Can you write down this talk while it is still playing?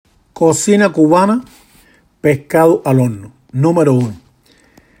Cocina cubana, pescado al horno. Número 1.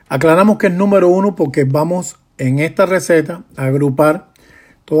 Aclaramos que es número 1 porque vamos en esta receta a agrupar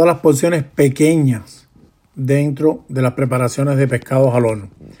todas las porciones pequeñas dentro de las preparaciones de pescados al horno.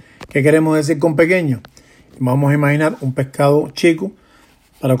 ¿Qué queremos decir con pequeño? Vamos a imaginar un pescado chico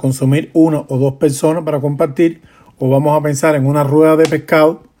para consumir una o dos personas para compartir, o vamos a pensar en una rueda de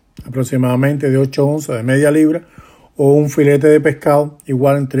pescado aproximadamente de 8 onzas, de media libra, o un filete de pescado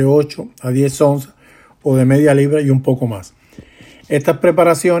igual entre 8 a 10 onzas o de media libra y un poco más. Estas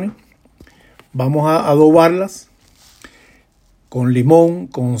preparaciones vamos a adobarlas con limón,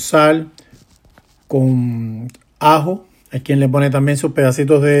 con sal, con ajo. Hay quien le pone también sus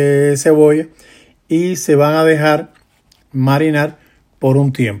pedacitos de cebolla y se van a dejar marinar por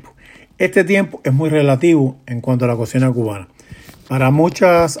un tiempo. Este tiempo es muy relativo en cuanto a la cocina cubana. Para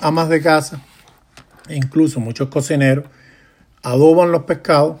muchas amas de casa, e incluso muchos cocineros, adoban los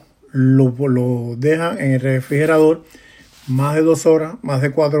pescados, lo dejan en el refrigerador más de 2 horas, más de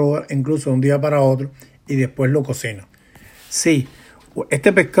 4 horas, incluso de un día para otro, y después lo cocinan. Sí,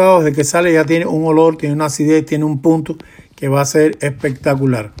 este pescado desde que sale ya tiene un olor, tiene una acidez, tiene un punto que va a ser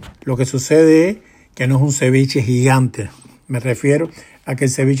espectacular. Lo que sucede es que no es un ceviche gigante. Me refiero a que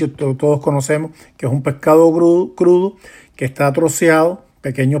el ceviche todos conocemos que es un pescado crudo que está troceado,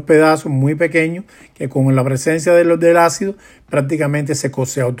 pequeños pedazos muy pequeños, que con la presencia del ácido prácticamente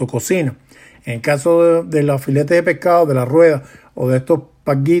se autococina. En el caso de los filetes de pescado, de la rueda o de estos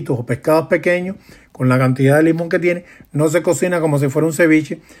paquitos o pescados pequeños, con la cantidad de limón que tiene, no se cocina como si fuera un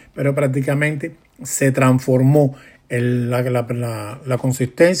ceviche, pero prácticamente se transformó la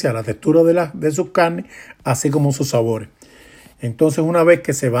consistencia, la textura de sus carnes, así como sus sabores. Entonces, una vez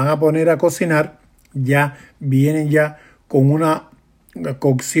que se van a poner a cocinar, ya vienen ya con una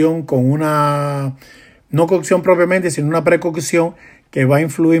cocción, no cocción propiamente, sino una precocción que va a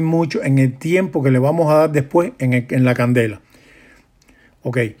influir mucho en el tiempo que le vamos a dar después en la candela.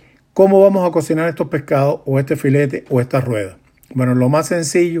 Ok, ¿cómo vamos a cocinar estos pescados o este filete o esta rueda? Bueno, lo más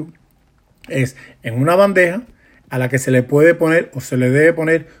sencillo es en una bandeja a la que se le puede poner o se le debe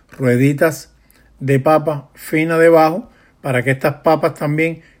poner rueditas de papa fina debajo para que estas papas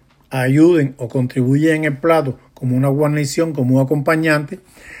también ayuden o contribuyan en el plato como una guarnición, como un acompañante.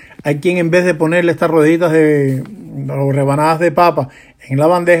 Hay quien en vez de ponerle estas rueditas o rebanadas de papa en la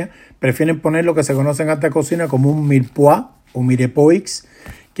bandeja, prefieren poner lo que se conoce en alta cocina como un mirepoix o mirepoix,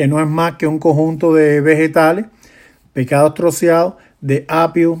 que no es más que un conjunto de vegetales, picados troceados, de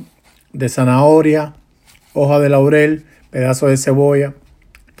apio, de zanahoria, hoja de laurel, pedazos de cebolla,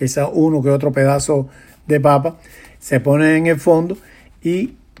 quizás uno que otro pedazo de papa, se ponen en el fondo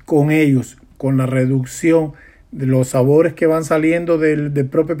y con ellos, con la reducción de los sabores que van saliendo del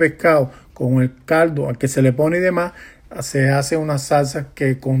propio pescado, con el caldo al que se le pone y demás, se hace una salsa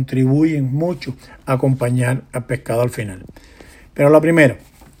que contribuyen mucho a acompañar al pescado al final. Pero la primera,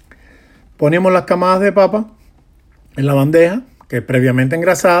 ponemos las camadas de papa en la bandeja, que es previamente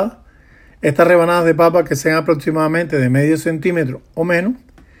engrasada. Estas rebanadas de papa que sean aproximadamente de medio centímetro o menos,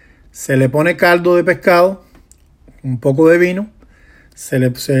 se le pone caldo de pescado, un poco de vino,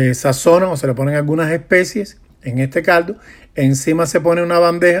 se sazonan o se le ponen algunas especies en este caldo. Encima se pone una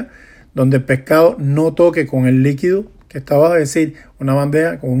bandeja donde el pescado no toque con el líquido que estaba a decir, una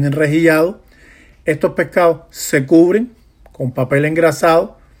bandeja con un enrejillado. Estos pescados se cubren con papel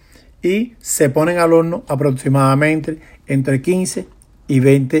engrasado y se ponen al horno aproximadamente entre 15 y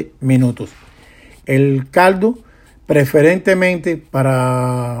 20 minutos. El caldo, preferentemente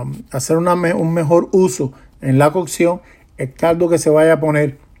para hacer un mejor uso en la cocción, el caldo que se vaya a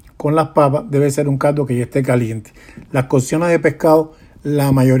poner con las papas debe ser un caldo que ya esté caliente. Las cocciones de pescado,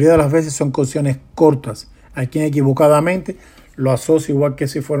 la mayoría de las veces son cocciones cortas. Hay quien equivocadamente lo asocia igual que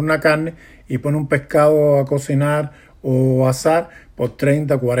si fuera una carne y pone un pescado a cocinar o asar por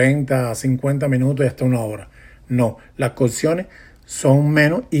 30, 40, 50 minutos y hasta 1 hora. No, las cocciones son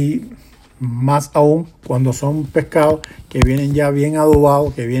menos y más aún cuando son pescados que vienen ya bien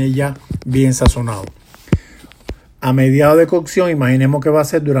adobados, que vienen ya bien sazonados. A mediado de cocción, imaginemos que va a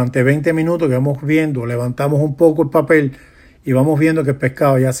ser durante 20 minutos, que vamos viendo, levantamos un poco el papel y vamos viendo que el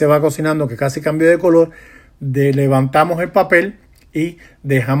pescado ya se va cocinando, que casi cambió de color. Levantamos el papel y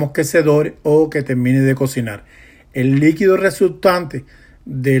dejamos que se dore o que termine de cocinar. El líquido resultante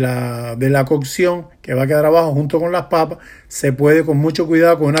de la cocción que va a quedar abajo junto con las papas, se puede con mucho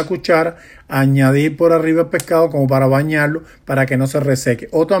cuidado con una cuchara añadir por arriba el pescado como para bañarlo, para que no se reseque,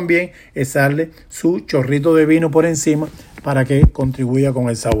 o también echarle su chorrito de vino por encima para que contribuya con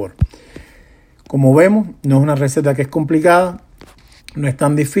el sabor. Como vemos, no es una receta que es complicada, no es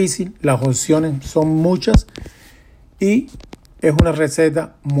tan difícil, las opciones son muchas y Es una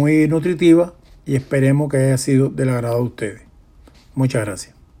receta muy nutritiva y esperemos que haya sido del agrado de ustedes. Muchas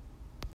gracias.